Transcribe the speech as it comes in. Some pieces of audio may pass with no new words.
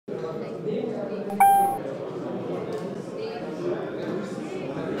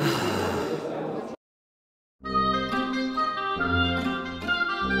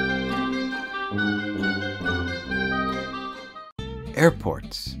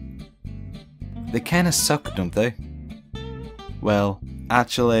Airports. They kinda suck, don't they? Well,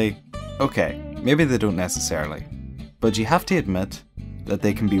 actually, okay, maybe they don't necessarily, but you have to admit that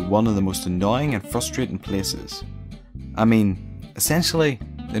they can be one of the most annoying and frustrating places. I mean, essentially,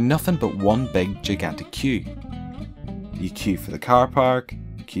 they're nothing but one big gigantic queue. You queue for the car park,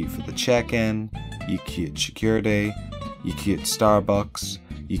 you queue for the check-in, you queue at security, you queue at Starbucks,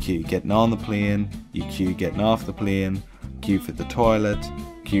 you queue getting on the plane, you queue getting off the plane, queue for the toilet,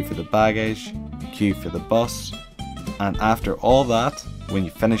 queue for the baggage, queue for the bus, and after all that, when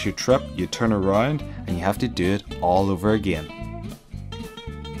you finish your trip, you turn around and you have to do it all over again.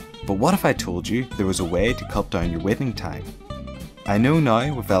 But what if I told you there was a way to cut down your waiting time? I know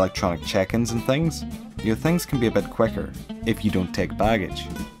now with electronic check-ins and things, your things can be a bit quicker if you don't take baggage.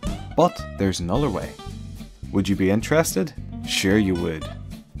 But there's another way. Would you be interested? Sure you would.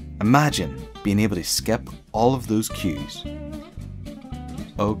 Imagine being able to skip all of those queues.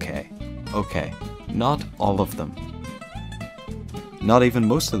 Okay, not all of them. Not even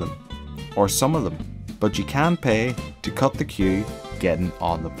most of them, or some of them, but you can pay to cut the queue getting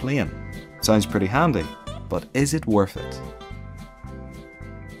on the plane. Sounds pretty handy, but is it worth it?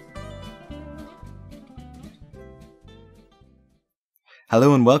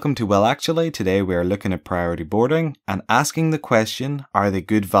 Hello and welcome to Well Actually. Today we are looking at priority boarding and asking the question, are they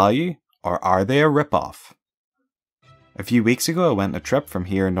good value or are they a rip-off? A few weeks ago I went on a trip from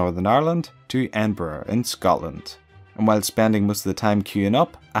here in Northern Ireland to Edinburgh in Scotland. And while spending most of the time queuing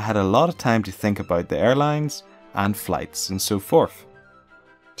up, I had a lot of time to think about the airlines and flights and so forth.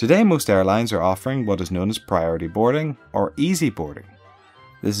 Today most airlines are offering what is known as priority boarding or easy boarding.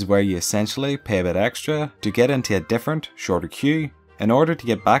 This is where you essentially pay a bit extra to get into a different, shorter queue in order to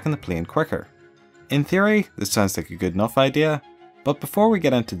get back on the plane quicker. In theory, this sounds like a good enough idea, but before we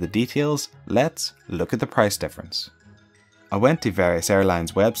get into the details, let's look at the price difference. I went to various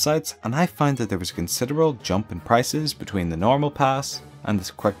airlines websites and I found that there was a considerable jump in prices between the normal pass and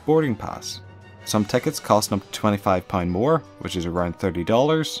the quick boarding pass. Some tickets cost up to £25 more, which is around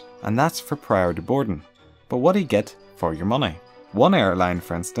 $30, and that's for priority boarding. But what do you get for your money? One airline,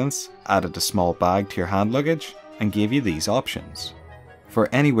 for instance, added a small bag to your hand luggage and gave you these options. For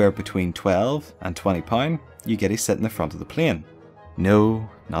anywhere between £12 and £20, you get a sit in the front of the plane. No,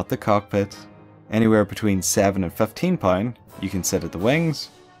 not the cockpit. Anywhere between £7 and £15, you can sit at the wings,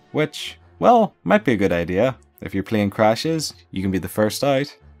 which, well, might be a good idea. If your plane crashes, you can be the first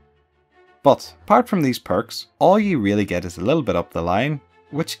out. But apart from these perks, all you really get is a little bit up the line,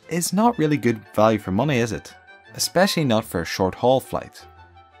 which is not really good value for money, is it? Especially not for a short haul flight.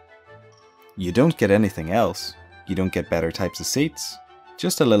 You don't get anything else. You don't get better types of seats,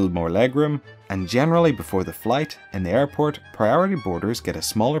 just a little more legroom, and generally before the flight, in the airport, priority boarders get a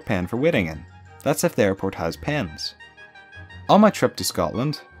smaller pen for waiting in. That's if the airport has pens. On my trip to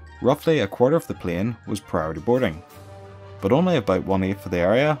Scotland, roughly a quarter of the plane was priority boarding, but only about 1/8 of the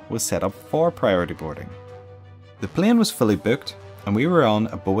area was set up for priority boarding. The plane was fully booked and we were on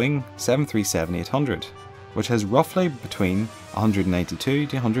a Boeing 737-800, which has roughly between 192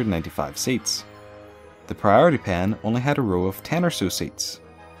 to 195 seats. The priority pen only had a row of 10 or so seats,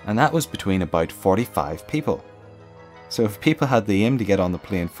 and that was between about 45 people. So if people had the aim to get on the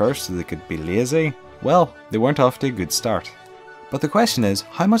plane first so they could be lazy, well, they weren't off to a good start. But the question is,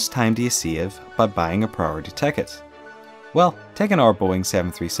 how much time do you save by buying a priority ticket? Well, taking our Boeing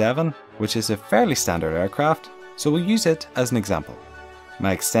 737, which is a fairly standard aircraft, so we'll use it as an example.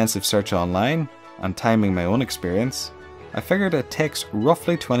 My extensive search online, and timing my own experience, I figured it takes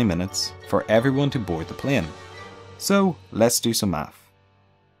roughly 20 minutes for everyone to board the plane. So let's do some math.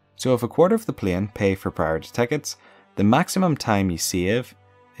 So if a quarter of the plane pay for priority tickets, the maximum time you save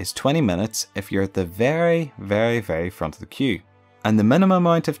is 20 minutes if you're at the very front of the queue. And the minimum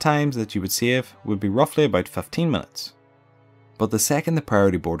amount of times that you would save would be roughly about 15 minutes. But the second the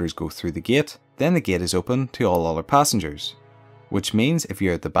priority boarders go through the gate, then the gate is open to all other passengers. Which means if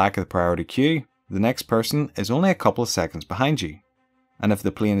you're at the back of the priority queue, the next person is only a couple of seconds behind you. And if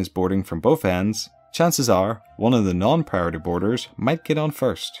the plane is boarding from both ends, chances are one of the non-priority boarders might get on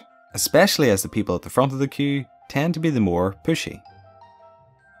first. Especially as the people at the front of the queue tend to be the more pushy.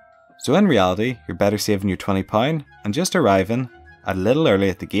 So in reality, you're better saving your £20 and just arriving a little early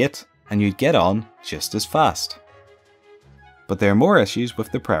at the gate and you'd get on just as fast. But there are more issues with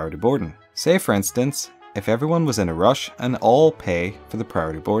the priority boarding. Say for instance, if everyone was in a rush and all pay for the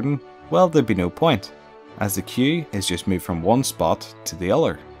priority boarding, well there'd be no point, as the queue is just moved from one spot to the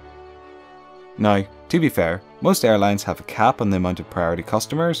other. Now, to be fair, most airlines have a cap on the amount of priority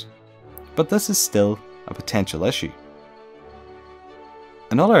customers, but this is still a potential issue.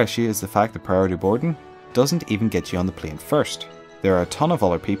 Another issue is the fact that priority boarding doesn't even get you on the plane first. There are a ton of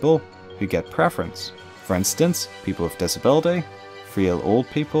other people who get preference. For instance, people with disability, frail old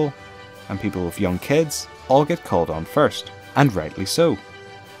people, and people with young kids all get called on first, and rightly so.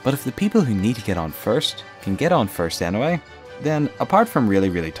 But if the people who need to get on first can get on first anyway, then apart from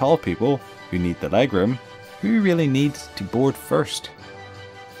really tall people who need the legroom, who really needs to board first?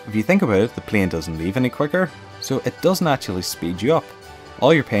 If you think about it, the plane doesn't leave any quicker, so it doesn't actually speed you up.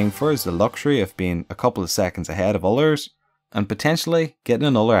 All you're paying for is the luxury of being a couple of seconds ahead of others, and potentially getting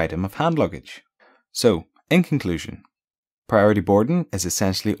another item of hand luggage. So, in conclusion, priority boarding is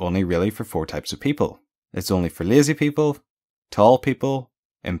essentially only really for 4 types of people. It's only for lazy people, tall people,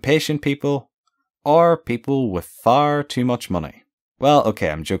 impatient people, or people with far too much money. Well, okay,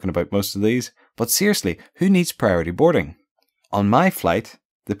 I'm joking about most of these, but seriously, who needs priority boarding? On my flight,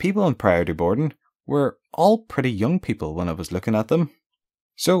 the people in priority boarding were all pretty young people when I was looking at them.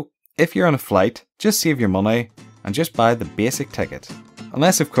 So, if you're on a flight, just save your money and just buy the basic ticket,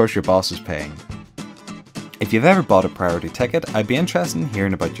 unless of course your boss is paying. If you've ever bought a priority ticket, I'd be interested in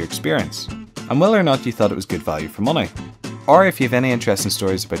hearing about your experience, and whether or not you thought it was good value for money. Or if you have any interesting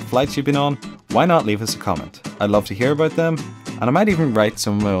stories about flights you've been on, why not leave us a comment? I'd love to hear about them, and I might even write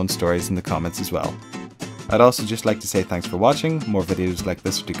some of my own stories in the comments as well. I'd also just like to say thanks for watching, more videos like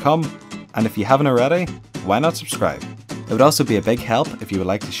this are to come, and if you haven't already, why not subscribe? It would also be a big help if you would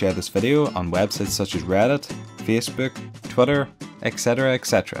like to share this video on websites such as Reddit, Facebook, Twitter, etc,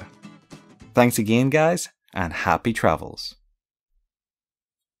 etc. Thanks again guys, and happy travels.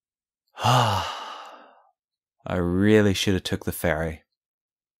 I really should have took the ferry.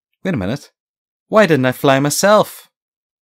 Wait a minute, why didn't I fly myself?